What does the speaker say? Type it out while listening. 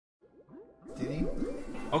Did he?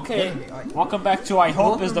 Okay, welcome back to I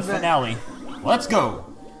Hope is the finale. Let's go!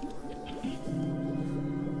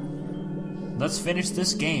 Let's finish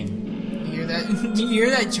this game. You hear that? Do you hear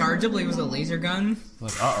that charge up like it was a laser gun?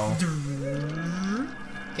 Like, uh-oh.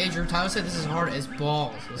 Okay, Drew, Tyler said this is hard as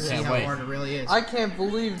balls. Let's see how hard it really is. I can't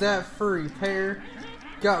believe that furry pair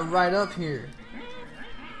got right up here.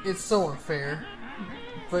 It's so unfair.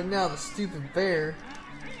 But now the stupid bear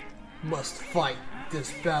must fight.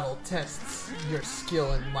 This battle tests your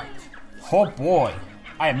skill and might. Oh boy.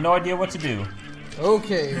 I have no idea what to do.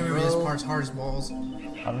 Okay, Remember, bro. this part's hard as balls.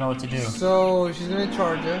 I don't know what to do. So, she's gonna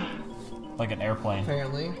charge you. Like an airplane.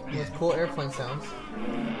 Apparently. With cool airplane sounds.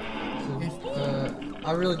 So,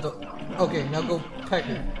 I really don't... Okay, now go peck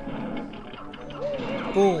her.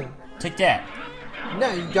 Boom. Take that.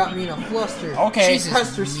 Now you got me in a fluster. Okay. She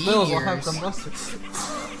tests her spells will have the mustard.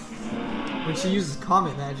 When she uses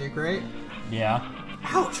comet magic, right? Yeah.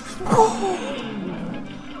 Ouch!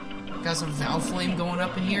 Got some Valve Flame going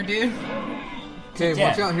up in here, dude. Okay,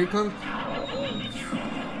 watch out, here comes...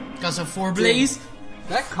 Got some 4 Blaze.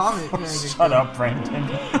 That comet magic... Shut up, Brandon.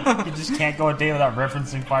 You just can't go a day without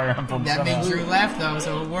referencing Fire Emblem. That made Drew laugh, though,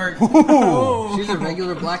 so it worked. Ooh. She's a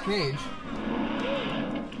regular black mage.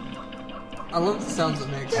 I love the sounds it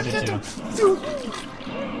makes. I did too.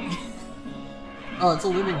 Oh, it's a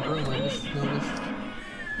living broom, I just noticed.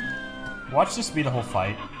 Watch this be the whole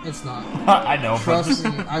fight. It's not. I know, Trust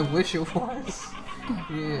but... me, I wish it was.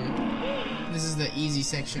 Yeah. This is the easy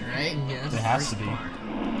section, right? Yes. It has to be.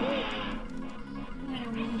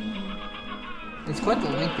 It's quite the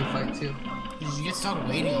lengthy fight, too. Because you get stuck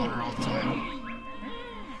waiting on her all the time.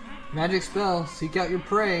 Magic spell, seek out your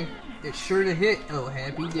prey. It's sure to hit. Oh,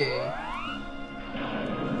 happy day.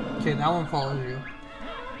 Okay, that one follows you.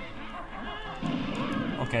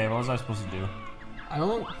 Okay, what was I supposed to do? I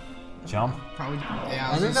don't... Jump? Probably, yeah,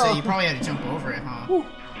 I was I gonna don't say, know. you probably had to jump over it, huh? Whew.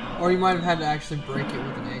 Or you might have had to actually break it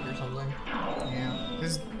with an egg or something. Yeah.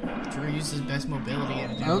 Because Drew used his best mobility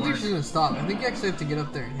and it I didn't don't think work. she's gonna stop. I think you actually have to get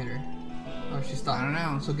up there and hit her. Oh, she stopped. I don't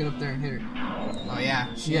know. So get up there and hit her. Oh, yeah.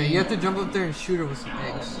 Yeah, you have to jump up there and shoot her with some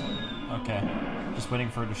eggs. Okay. Just waiting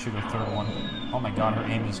for her to shoot a third one. Oh my god, her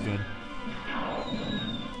aim is good.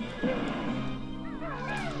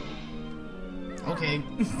 Okay.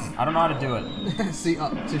 I don't know how to do it. See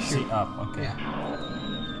up to shoot. See up, okay. Yeah.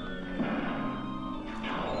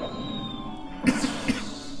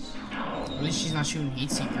 At least she's not shooting heat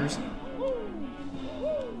seekers.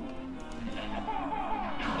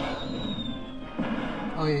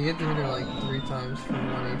 Oh yeah, you have to hit her like 3 times for 1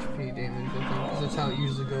 HP damage, I think, because that's how it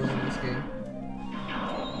usually goes in this game.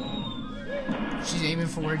 She's aiming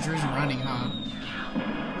for where Drew's running, huh?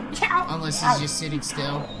 Unless he's just sitting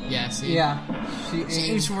still. Yeah, see? Yeah, she She aims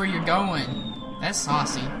aims. for where you're going. That's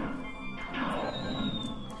saucy.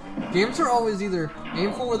 Games are always either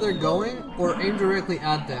aim for where they're going or aim directly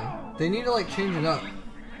at them. They need to like change it up.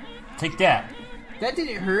 Take that. That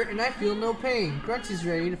didn't hurt, and I feel no pain. Grunty's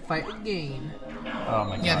ready to fight again. Oh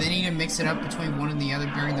my god. Yeah, they need to mix it up between one and the other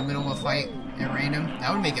during the middle of a fight at random.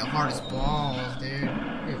 That would make it hard as balls, dude.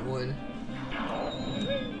 It would.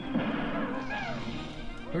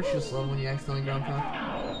 Don't you just love when you accidentally ground pound?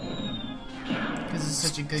 Because it's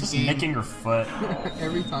such a good Just game. nicking her foot.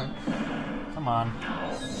 Every time. Come on.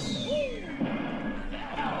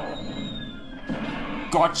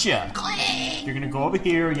 Gotcha! You're gonna go over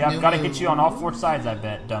here. Yeah, I've gotta hit you on all 4 sides, I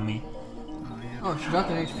bet, dummy. Oh, she dropped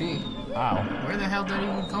an HP. Ow. Where the hell did it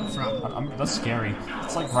even come from? That's scary.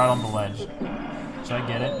 It's like right on the ledge. Should I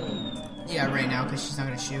get it? Yeah, right now, because she's not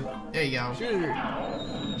going to shoot. There you go. Shoot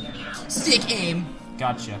her. Sick aim!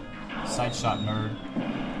 Gotcha. Side shot, nerd.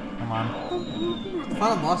 Come on. The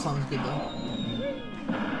final boss song is good though.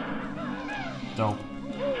 Dope.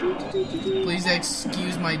 Please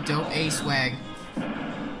excuse my dope A swag.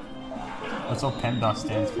 That's what PEMDOS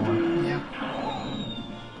stands for. Yeah.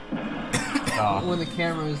 Oh. When the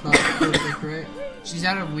camera is not perfect, right? She's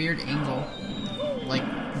at a weird angle. Like,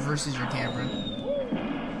 versus your camera.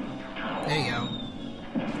 There you go.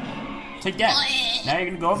 Take that! Now you're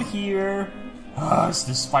gonna go over here.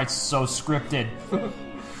 This fight's so scripted.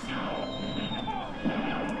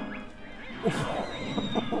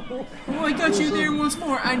 Oh, I got you there once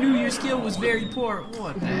more. I knew your skill was very poor.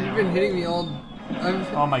 What the You've hell? been hitting me all...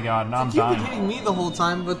 Oh my god, now I'm You've been dying. hitting me the whole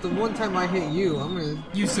time, but the one time I hit you, I'm gonna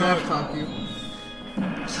You suck. trash talk you.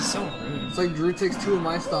 She's so rude. It's like Drew takes 2 of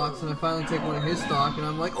my stocks, and I finally take 1 of his stock, and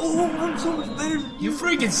I'm like, oh, I'm so much better than you. You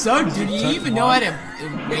freaking suck, dude. You Took even know how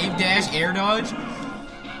one. to wave dash, air dodge?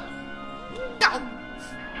 No!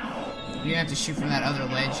 You're gonna have to shoot from that other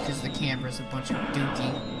ledge because the camera's a bunch of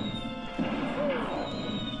dookie.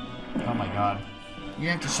 Oh my god. You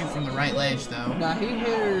have to shoot from the right ledge, though. Nah, he hit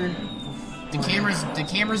her. The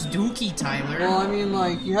camera's dookie, Tyler. Well, I mean,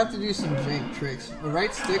 like, you have to do some jank tricks. The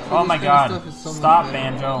right stick for Oh this my kind god. of stuff is so Stop, much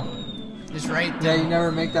better. Banjo. Just right Yeah, there. you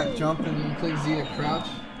never make that jump and you click Z to crouch.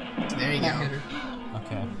 There you That go. hit her.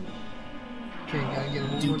 Okay. Okay, you gotta get it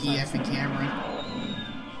one more Dookie time. effing camera.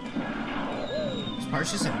 This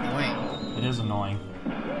part's just annoying. It is annoying.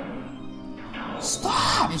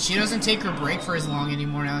 Stop! And she doesn't take her break for as long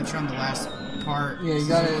anymore now that you're on the last part. Yeah, you There's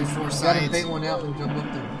gotta, only 4 you gotta sides. bait one out and jump up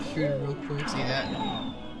there and shoot it real quick. See that?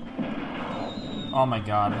 Oh my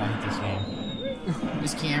god, I hate this game.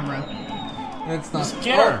 This camera. That's not. Just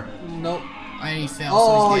get her! Nope. And he fell,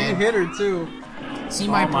 Oh, so he's you dead. hit her too. See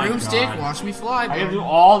my Oh my broomstick? God. Watch me fly, I gotta bro. do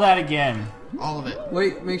all that again. All of it.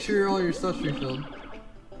 Wait, make sure all your stuff's refilled.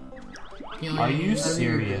 Are you I think you're good.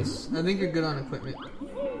 serious? I think you're good on equipment.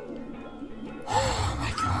 Oh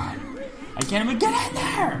my god. I can't even get in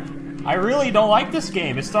there! I really don't like this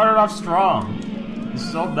game. It started off strong. It's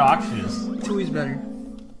so obnoxious. Chewy's better.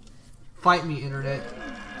 Fight me, internet.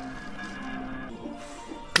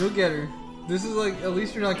 Go get her. This is like, at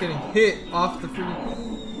least you're not getting hit off the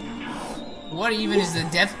freaking... What even is the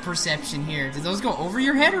depth perception here? Did those go over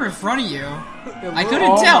your head or in front of you? I look-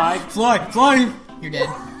 couldn't Oh tell. my- Fly, fly. You're dead.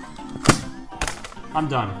 I'm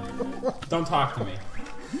done. Don't talk to me.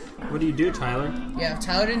 What do you do, Tyler? Yeah, if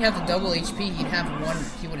Tyler didn't have the double HP, he'd have one.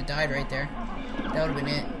 He would have died right there. That would have been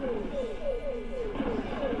it.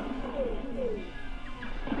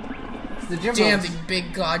 It's the Jimbos. Damn, the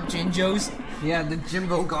big god Jinjos. Yeah, the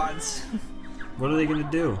Jimbo gods. What are they gonna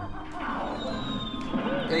do?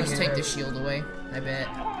 They They just hit take her. the shield away. I bet.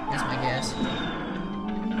 That's my guess.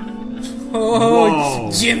 Oh,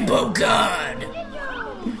 Whoa. Jimbo God!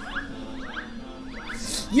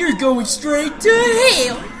 You're going straight to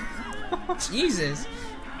hell! Jesus.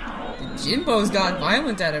 The Jimbos got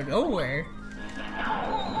violent out of nowhere.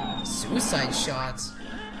 Suicide shots.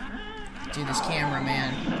 Dude, this camera,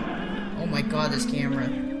 man. Oh my god, this camera.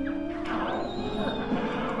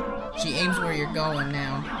 She aims where you're going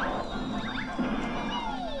now.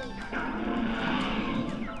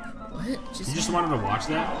 What? You just wanted to watch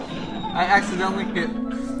that? I accidentally hit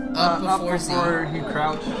Up up before Z. before he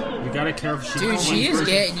crouched. You gotta care if she. Dude, she is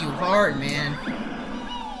getting you hard, man.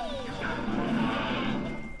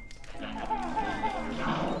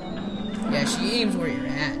 Yeah, she aims where you're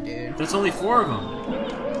at, dude. There's only 4 of them.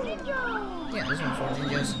 Yeah, there's no 4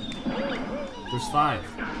 Jinjos. There's 5.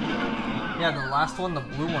 Yeah, the last one, the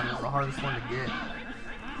blue one, is the hardest one to get.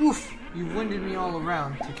 Oof! You winded me all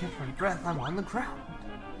around. To catch my breath, I'm on the ground.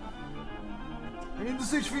 I need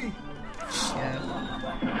this HP. Yeah.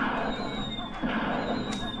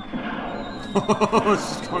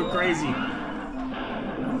 She's going crazy.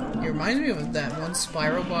 It reminds me of that one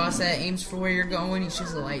Spiral boss that aims for where you're going. He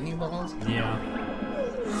shoots the lightning balls. Yeah.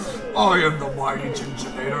 I am the mighty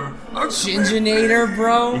Jinjinator. Jinjinator,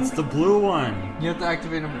 bro. It's the blue one. You have to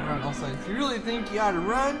activate him around all sides. You really think you ought to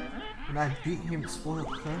run? When I beat him, spoiled,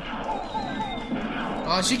 huh?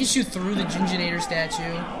 Oh, she can shoot through the Jinjinator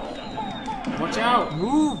statue. Watch out.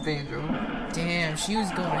 Move, Banjo. Damn, she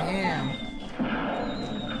was going ham.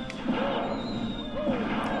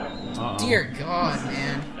 Uh-oh. Dear God,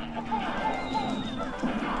 man.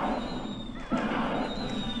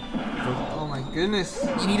 Oh my goodness.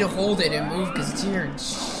 You need to hold it and move, because dear,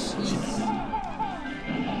 jeez.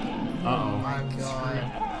 Uh-oh. My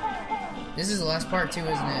God. This is the last part too,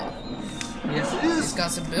 isn't it? Yes, it It's is. got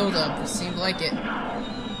some build up. It seemed like it.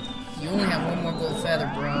 You only have one more gold feather,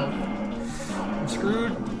 bro. I'm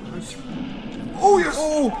screwed. Oh, yes.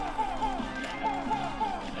 Oh.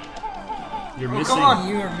 You're Oh, missing. come on.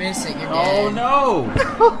 You are missing. You're Oh dead. no!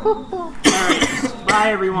 Alright,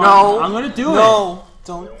 bye everyone. No. I'm gonna do it. No.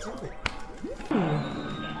 Don't do it.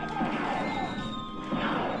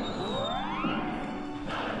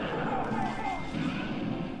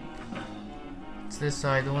 It's this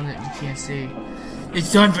side, the one that you can't see.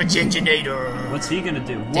 It's time for Jinjinator. What's he gonna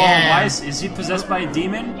do? Whoa, Damn. why is he possessed by a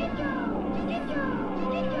demon?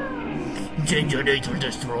 Jinjinator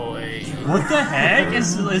destroy. What the heck?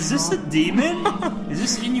 Is this a demon? Is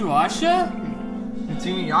this Inuyasha? It's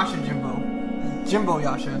Inuyasha Jimbo. Jimbo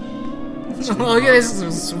Yasha. Look at this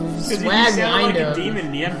Because he swag sounded like wind a up. demon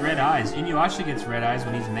and he had red eyes. Inuyasha gets red eyes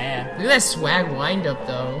when he's mad. Look at that swag wind up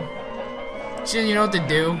though. Shit, you know what to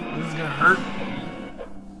do. This is gonna hurt.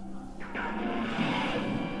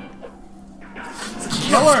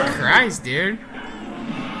 Killer! Christ, dude.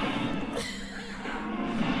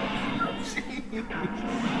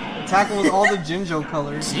 Tackle with all the Jinjo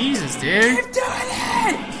colors. Jesus, dude. Keep doing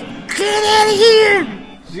it! Get out of here!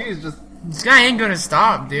 Jeez, just This guy ain't gonna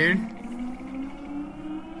stop, dude.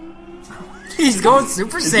 He's going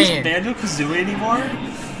Super Is this Saiyan. Banjo-Kazooie anymore?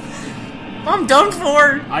 I'm done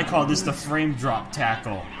for. I call this the frame drop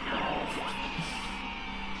tackle.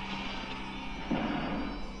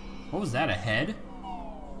 What was that, a head?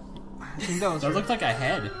 I think that was That her. looked like a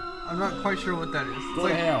head. I'm not quite sure what that is. Go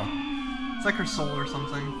to hell. It's like her soul or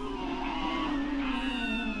something.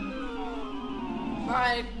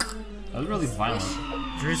 Bye. That was really violent.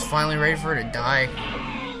 Drew's finally ready for her to die.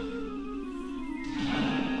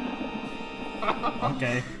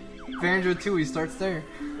 Okay. Banjo-Tooie starts there.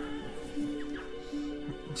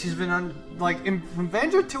 She's been on, like, when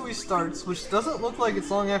Banjo-Tooie starts, which doesn't look like it's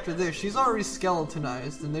long after this, she's already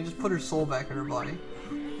skeletonized, and they just put her soul back in her body.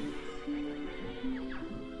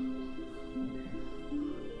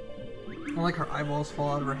 And like her eyeballs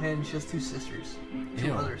fall out of her head, and she has two sisters. Two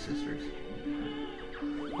Ew. other sisters.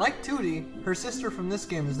 Like Tootie, her sister from this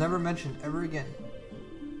game is never mentioned ever again.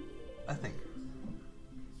 I think.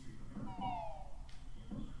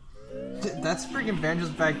 That's freaking Banjo's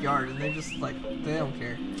backyard, and they just, like, they don't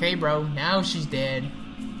care. Okay, bro. Now she's dead.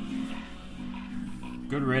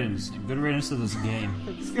 Good riddance. Good riddance to this game.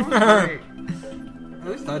 This game was great. At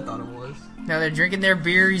least I thought it was. Now they're drinking their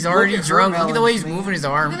beer. He's already at her drunk. Look at the way he's melons, moving his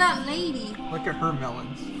Look arm. at that lady. Look at her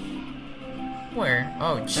melons. Where?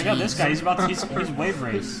 Oh, jeez. Check out this guy. He's about to. He's wave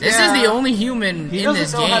race. This Yeah. is the only human He in doesn't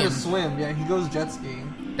this know how to game. swim. Yeah, he goes jet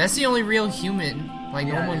skiing. That's the only real human. Like,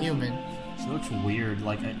 Yeah, normal it is. human. She looks weird.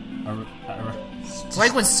 Like a It's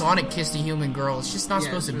like when Sonic kissed a human girl. It's just not Yeah,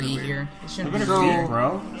 supposed to it's be really here. It shouldn't Look at be her So- feet,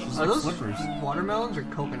 bro. She's Are like those flippers. watermelons or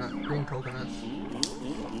green coconuts?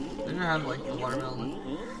 They didn't have, like, the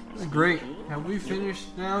watermelon. This is great. Have we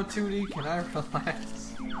finished now, Tootie? Can I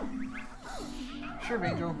relax? Sure,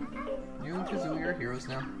 Banjo. You and Kazooie are heroes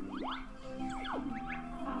now.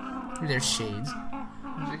 There's shades.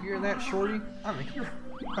 Did you hear that, Shorty? I'm a hero.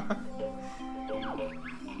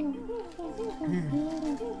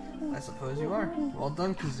 I suppose you are. Well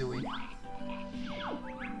done, Kazooie.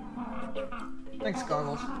 Thanks,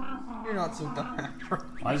 Goggles. You're not so dumb after all.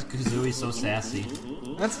 Why is Kazooie so sassy?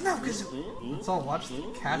 That's no Kazooie. Let's all watch the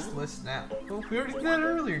cast list now. Oh, we already did that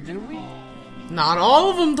earlier, didn't we? Not all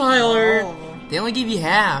of them, Tyler. All of them. They only give you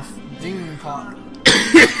half. Ding pop.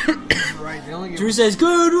 That's right, they only give Drew says,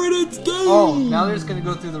 "Good riddance, game." Oh, now they're just gonna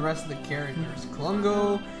go through the rest of the characters.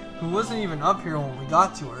 Klungo, who wasn't even up here when we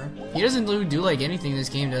got to her. He doesn't do like anything this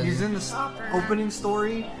game does. He's in the opening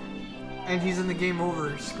story, and he's in the game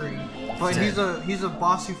over screen. But That's he's a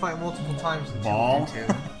boss you fight multiple times in Ball? 2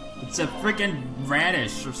 It's a freaking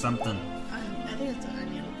radish or something. I think it's an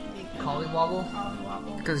onion. Collywobble.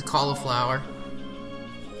 Wobble. Because it's cauliflower.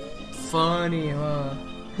 Funny, huh?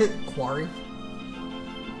 Quarry.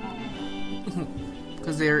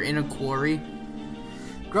 Because they're in a quarry.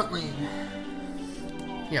 Gruntling.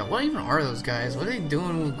 Yeah, what even are those guys? What are they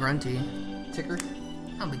doing with Grunty? Ticker.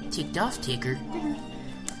 I'm a ticked off ticker.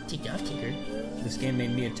 Ticked off ticker. This game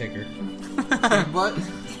made me a ticker. Big Butt.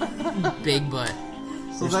 Big butt.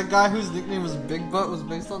 So that guy whose nickname was Big Butt was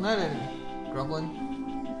based on that enemy. Grublin.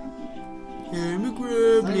 I'm a Not even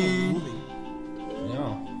grubbly. Woolly.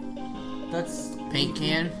 No. That's Paint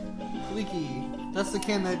can. Leaky. That's the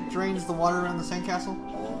can that drains the water around the sandcastle.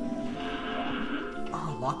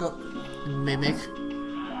 Oh, lock up. Mimic.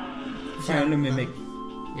 Trying to mimic.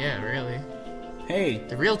 Yeah, really. Hey,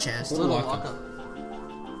 The real chest. Little lock lock up. up.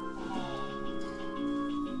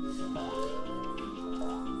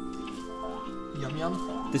 Yum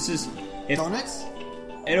yum. this is. If Donuts?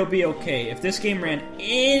 it'll be okay if this game ran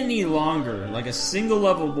any longer, like a single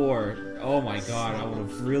level more. Oh my god, I would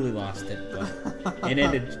have really lost it. But it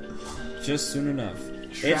ended just soon enough.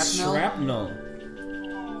 It's Shrapnel? shrapnel.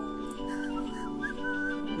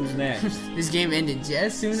 Who's next? This game ended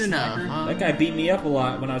just soon enough, Snacker. huh? That guy beat me up a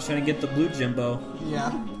lot when I was trying to get the blue Jimbo. Yeah.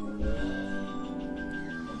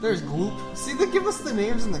 There's Gloop. See, they give us the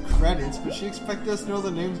names in the credits, but she expected us to know the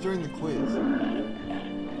names during the quiz.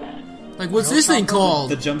 Like, what's Real this thing Chompa? called?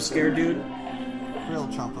 The jump scare dude. Real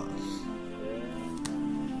Champa.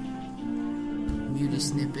 Beauty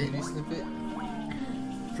snippet. Mini snippet.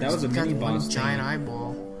 That was a Got mini one boss giant thing.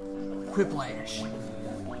 eyeball. Quiplash.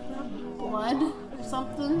 Blood or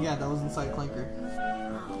something? Yeah, that was inside Clanker.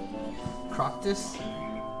 Croctus.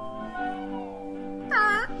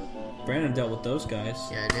 Brandon dealt with those guys.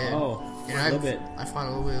 Yeah, I did. Oh, And a little bit. I fought a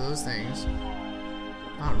little bit of those things.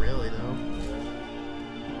 Not really, though.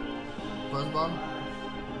 Buzzbomb.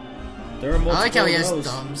 There are multiple I like how he of has those.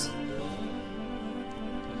 thumbs.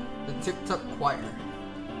 The Tip Tup Choir.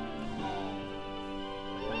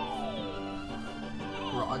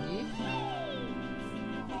 Groggy.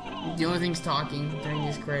 The only thing's talking during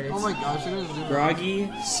these credits. Oh my gosh, they're gonna zoom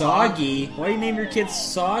Groggy, Soggy. Why do you name your kids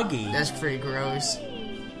Soggy? That's pretty gross.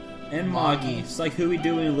 And Moggy. It's like Huey,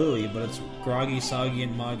 Dewey, and Louie, but it's Groggy, Soggy,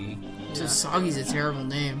 and Moggy. So Soggy's a terrible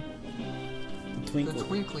name. The The Twinkle.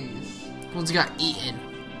 Twinklies. Once it got eaten.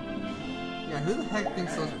 Yeah, who the heck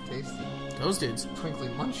thinks those are tasty? Those dudes. Twinkly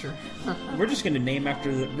Muncher. We're just gonna name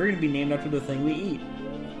after the. We're gonna be named after the thing we eat.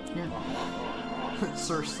 Yeah.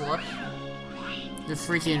 Sir Slush. The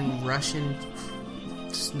freaking Russian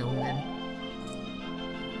snowman.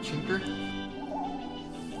 Chinker.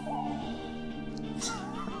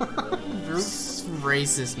 Droop.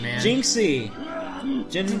 Racist, man. Jinxie.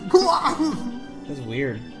 That's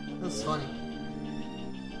weird. That's funny.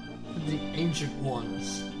 The Ancient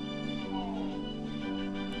Ones.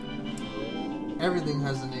 Everything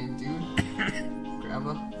has a name, dude.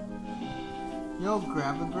 Grabba. Yo,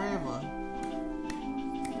 Grabba.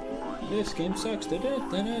 This game sucks.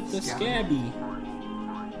 The Scabby.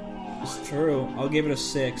 It's true. I'll give it a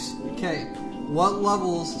 6. Okay, what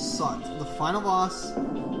levels sucked? The final boss,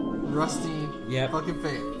 Rusty, Yep. fucking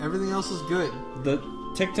Fate. Everything else is good. The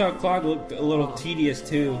TikTok clock looked a little tedious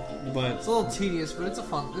too, but It's a little tedious, but it's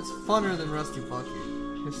funner than Rusty Bucket.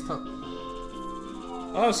 It's tough.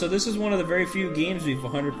 oh, so this is one of the very few games we've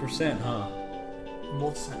 100%, huh?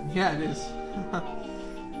 Yeah, it is.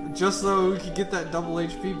 Just so we could get that double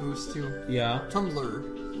HP boost too. Yeah.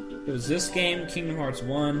 Tumblr. It was this game, Kingdom Hearts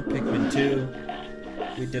 1, Pikmin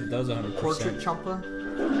 2. We did those 100%. Portrait Chumpa.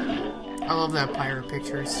 I love that pirate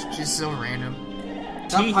picture. It's just so random.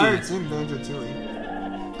 That Teehee. pirate's in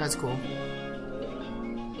Banjo-Tooie. That's cool.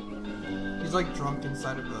 He's like drunk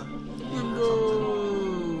inside of a game or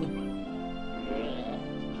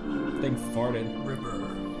Thing farted. something. River.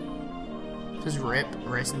 Just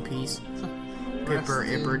rest in peace. Pipper,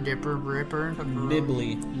 Rest in Ipper, Dipper, Ripper. pepperoni.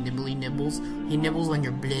 Nibbly. Nibbly nibbles. He nibbles on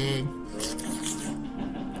your blood.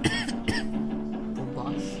 Boom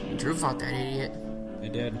box. Drew fought that idiot. I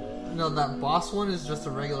did. No, that boss one is just a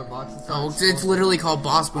regular box. It's not Oh, it's explosive. literally called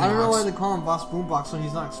Boss Boom I don't know why Box. they call him Boss Boombox when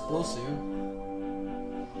he's not explosive.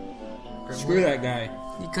 Screw that guy.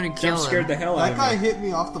 You couldn't kill Jump scared him. the hell out That of guy me. hit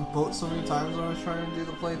me off the boat so many times when I was trying to do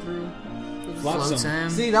the playthrough. Flotsam. Floats him.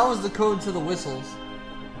 See, that was the code to the whistles.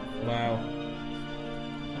 Wow.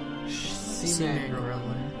 Seaman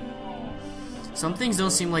Gorilla. Some things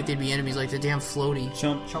don't seem like they'd be enemies, like the damn floaty.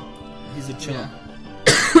 Chump. Chump. He's a chump.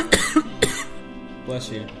 Bless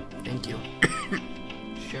you. Thank you.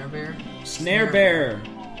 Share Bear. Snare Bear.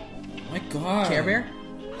 My god. Care Bear?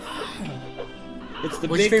 It's the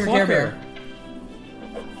What's big your favorite Care clucker. Bear?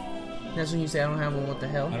 That's when you say I don't have one. What the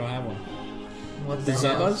hell? I don't have one. What The the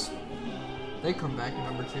hell? Zubbas? They come back in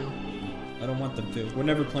number 2. I don't want them to. We're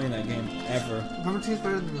never playing that game. Ever. Number 2 is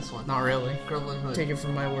better than this one. Not really. Grumbling Hood. Take it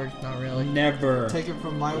from my word. Not really. Never. Take it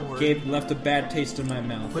from my word. Left a bad taste in my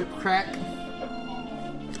mouth. Whip Crack.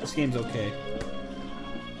 This game's okay.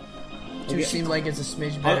 It seems like it's a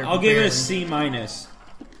smidge better. I'll give it a barely. C minus.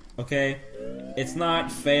 Okay? It's not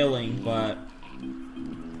failing, but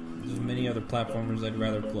there's many other platformers I'd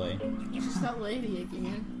rather play. It's that lady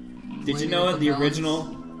again. Did you Lady know with in the the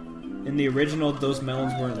melons. original those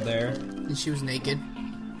melons weren't there? And she was naked.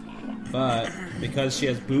 But because she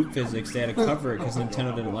has boob physics, they had to cover it because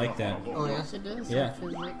Nintendo didn't like that. Oh, yeah? She does Yeah.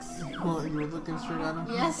 physics. Oh, you were looking straight at him?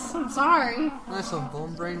 Yes, I'm sorry. Nice one,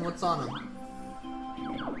 Bone Brain. What's on him?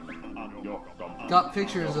 Got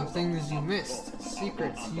pictures of things you missed.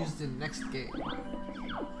 Secrets used in next game.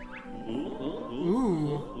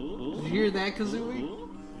 Ooh. Did you hear that,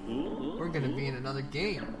 Kazooie? We're gonna be in another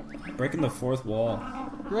game. Breaking the fourth wall.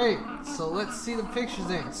 Great. So let's see the pictures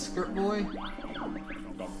then. Skirt Boy.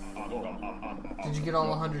 Did you get all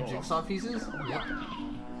 100 jigsaw pieces? Yep.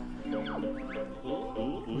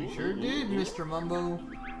 We sure did, Mr. Mumbo.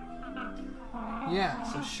 Yeah,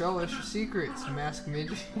 so show us your secrets, Mask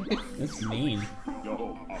Midget. That's mean.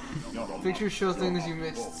 Pictures show things you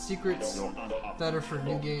missed. Secrets that are for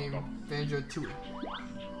new game Banjo-Tooie.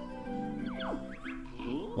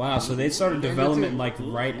 Wow, so they started development like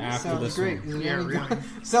right after Sounds this great. one. Is it Yeah, any really. good?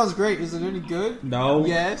 Sounds great. Is it any good? No.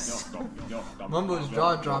 Yes. Mumbo's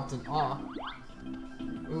jaw dropped in awe.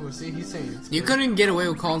 Ooh, see, he's saying it's You good. couldn't get away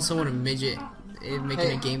with calling someone a midget in making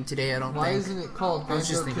Hey, a game today, I don't Why think. isn't it called I was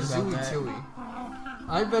just thinking about Banjo-Kazooie that. Tooie?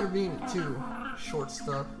 I better be in it too. Short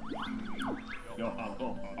stuff.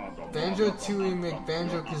 Banjo-Tooie make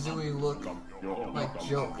Banjo-Kazooie look like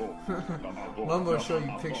joke. Mumbo show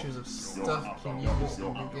you pictures of stuff you can use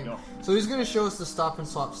in the game. So he's gonna show us the stop and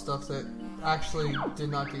swap stuff that actually did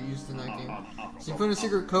not get used in that game. So you put in a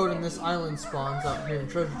secret code and this island spawns out here in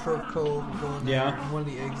Treasure Trove Cove. You go in there, Yeah. and one of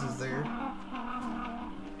the eggs is there.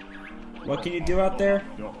 What can you do out there?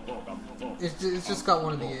 It's just got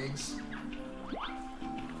one of the eggs.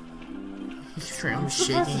 I'm I'm shaking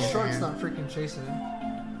surprised the his shark's hand. not freaking chasing him.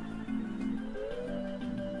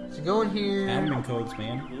 So go in here. Admin codes,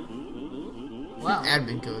 man. Wow.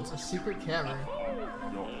 Admin codes. A secret cavern.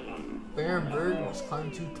 Bear and bird must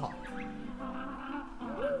climb to top. Oh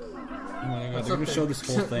my god, What's they're up gonna there? show this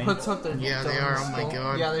whole thing. What's up there? Yeah, they dumb are, oh my skull?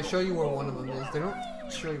 god. Yeah, they show you where one of them is. They don't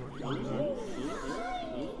show you where the others are.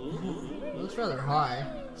 It looks rather high.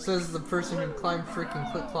 Says the person who climbed freaking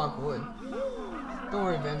Click Clock Wood. Don't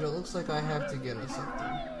worry, Banjo. It looks like I have to get us up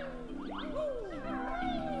there.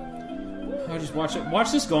 Oh, just watch it.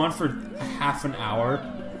 Watch this go on for half an hour,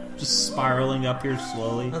 just spiraling up here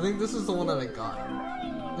slowly. I think this is the one that I got.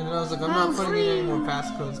 And then I was like, I'm not putting in any more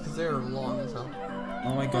passcodes because they are long as hell.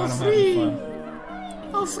 Oh my god, I'm free. having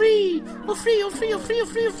fun. Oh, free! Oh, free! Oh, free! Oh, free! Oh,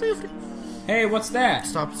 free! Oh, free! Oh, free! Hey, what's that?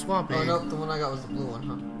 Stop swapping. Oh, nope, the one I got was the blue one,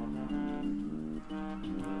 huh?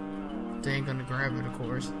 They ain't gonna grab it, of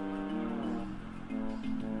course.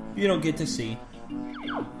 You don't get to see.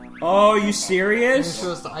 Oh, you And it serious?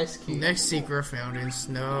 shows the ice key. Next secret found in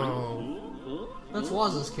snow. That's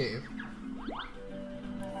Waz's cave.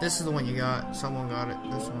 This is the one you got. Someone got it.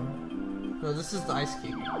 This one. No, this is the ice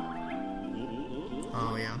key.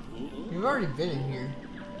 Oh, yeah. You've already been in here.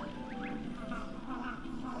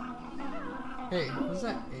 Hey, what's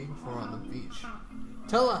that egg for on the beach?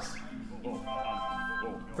 Tell us!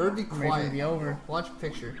 Bird, be Wait for it to quiet. be over. Watch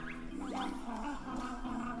picture.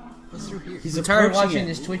 What's through here? He's I'm tired of approaching watching it.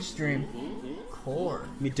 this Twitch stream. Core.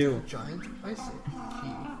 Me too. Giant ice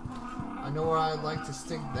key. I know where I'd like to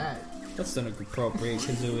stick that. That's an appropriate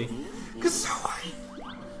Kazooie. Kazooie!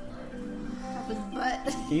 His butt.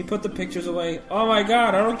 Can you put the pictures away? Oh my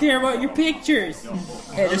god, I don't care about your pictures!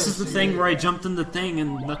 Hey, this is the thing where I jumped in the thing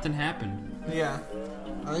and nothing happened. Yeah.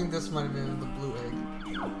 I think this might have been the blue egg.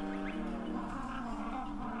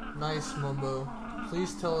 Nice, Mumbo.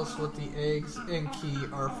 Please tell us what the eggs and key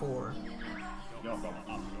are for.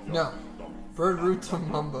 No. Bird root to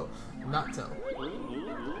Mumbo. Not tell.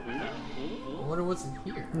 I wonder what's in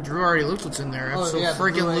here. Drew already looked what's in there. Oh, yeah, the blue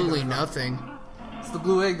egg Freaking is nothing. It's the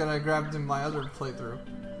blue egg that I grabbed in my other playthrough.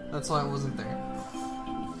 That's why it wasn't there.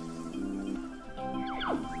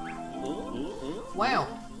 Wow.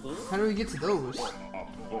 How do we get to those?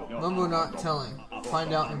 Mumbo not telling.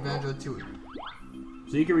 Find out in Banjo-Tooie.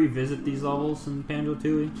 So you can revisit these levels in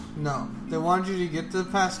Banjo-Tooie? No. They wanted you to get the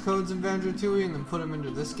passcodes in Banjo-Tooie and then put them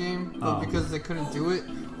into this game, but Oh. because they couldn't do it,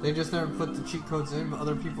 they just never put the cheat codes in, but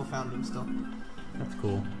other people found them still. That's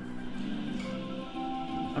cool.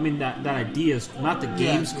 I mean, that idea is... Not the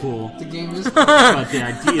game's Yeah, cool, The game is cool. but the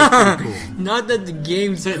idea is pretty cool. Not that the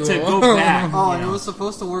game's To cool. go back. Oh, you and it know. was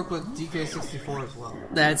supposed to work with DK64 as well.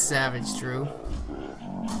 That's savage, Drew.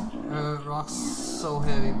 Rock's so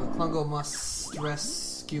heavy, but Klungo must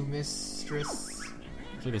rescue Mistress.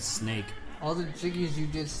 It's like a snake. All the jiggies you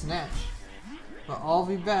did snatch. But I'll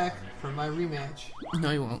be back for my rematch.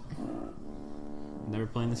 No, you won't. Never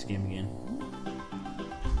playing this game again.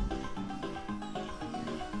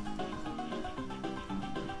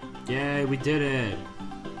 Yay, we did it!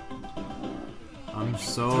 I'm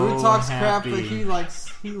so Drew talks crap, happy. but he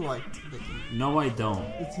liked the game. No, I don't.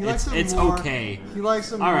 He likes it It's more. okay. He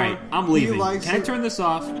likes it more. Alright, I'm He leaving. likes Can I it- turn this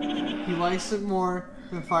off? He likes it more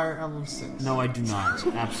than Fire Emblem 6. No, I do not.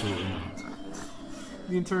 Absolutely not.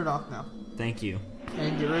 You can turn it off now. Thank you.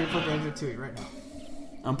 And get ready for Banjo-Tooie right now.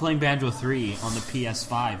 I'm playing Banjo 3 on the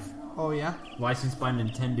PS5. Oh, yeah? Licensed by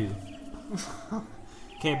Nintendo.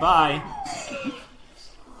 Okay, bye.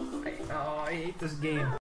 Oh, I hate this game.